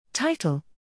Title: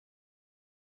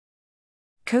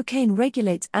 Cocaine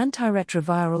regulates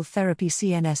antiretroviral therapy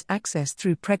CNS access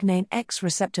through Pregnane-X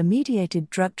receptor-mediated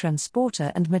drug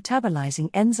transporter and metabolizing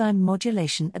enzyme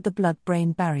modulation at the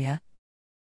blood-brain barrier.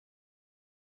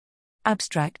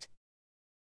 Abstract.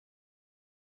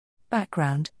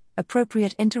 Background: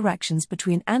 appropriate interactions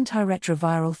between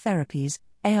antiretroviral therapies,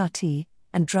 ART,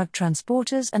 and drug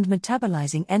transporters and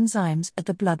metabolizing enzymes at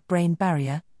the blood-brain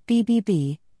barrier,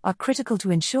 BBB, are critical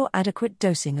to ensure adequate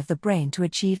dosing of the brain to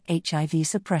achieve HIV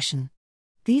suppression.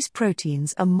 These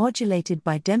proteins are modulated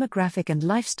by demographic and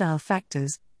lifestyle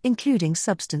factors, including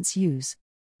substance use.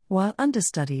 While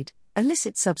understudied,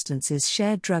 illicit substances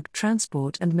share drug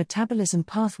transport and metabolism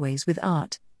pathways with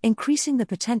ART, increasing the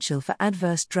potential for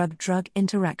adverse drug-drug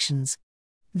interactions.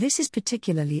 This is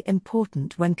particularly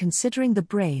important when considering the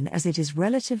brain, as it is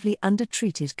relatively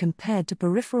undertreated compared to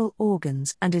peripheral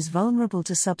organs and is vulnerable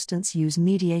to substance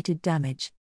use-mediated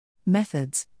damage.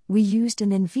 Methods: we used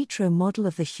an in vitro model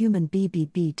of the human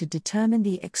BBB to determine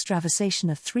the extravasation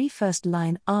of 3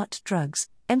 first-line ART drugs,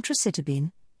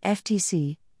 emtricitabine,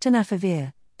 FTC,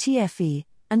 tenofovir, TFE,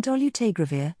 and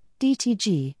dolutegravir,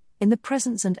 DTG, in the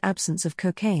presence and absence of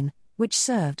cocaine, which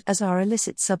served as our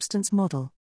illicit substance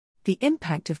model. The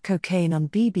impact of cocaine on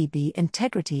BBB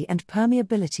integrity and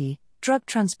permeability, drug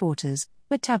transporters,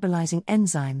 metabolizing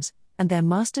enzymes, and their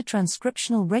master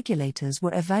transcriptional regulators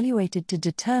were evaluated to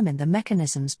determine the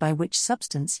mechanisms by which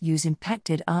substance use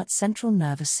impacted ART central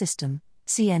nervous system,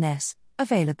 CNS,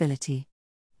 availability.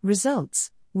 Results: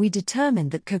 we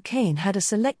determined that cocaine had a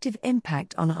selective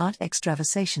impact on ART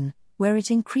extravasation, where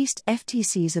it increased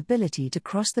FTC's ability to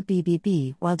cross the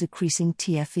BBB while decreasing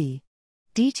TFE.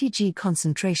 DTG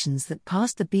concentrations that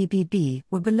passed the BBB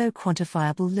were below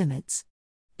quantifiable limits.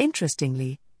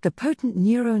 Interestingly, the potent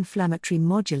neuroinflammatory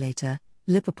modulator,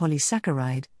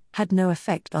 lipopolysaccharide, had no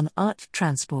effect on ART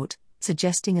transport,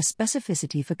 suggesting a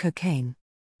specificity for cocaine.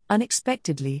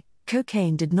 Unexpectedly,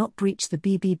 cocaine did not breach the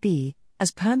BBB,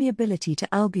 as permeability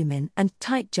to albumin and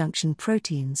tight junction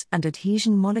proteins and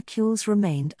adhesion molecules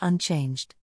remained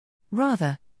unchanged.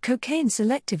 Rather, cocaine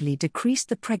selectively decreased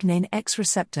the Pregnane-X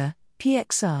receptor,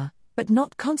 PXR, but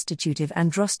not constitutive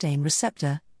androstenedione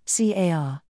receptor,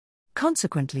 CAR.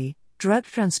 Consequently, drug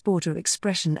transporter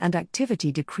expression and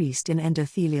activity decreased in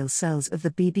endothelial cells of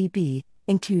the BBB,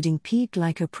 including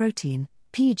P-glycoprotein,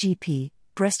 PGP,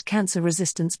 breast cancer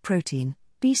resistance protein,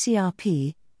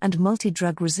 BCRP, and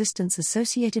multi-drug resistance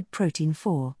associated protein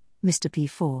 4, Mr.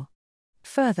 P4.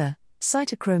 Further,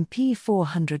 cytochrome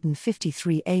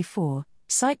P453A4,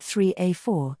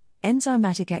 CYP3A4,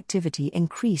 enzymatic activity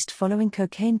increased following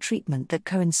cocaine treatment that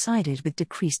coincided with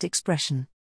decreased expression.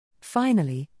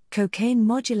 Finally,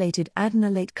 cocaine-modulated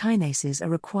adenylate kinases are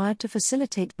required to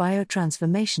facilitate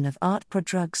biotransformation of ART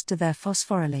prodrugs to their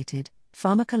phosphorylated,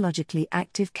 pharmacologically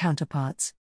active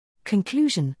counterparts.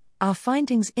 Conclusion: our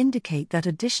findings indicate that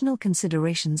additional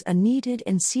considerations are needed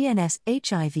in CNS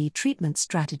HIV treatment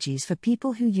strategies for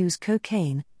people who use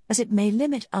cocaine, as it may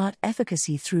limit ART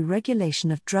efficacy through regulation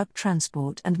of drug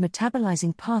transport and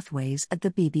metabolizing pathways at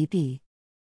the BBB.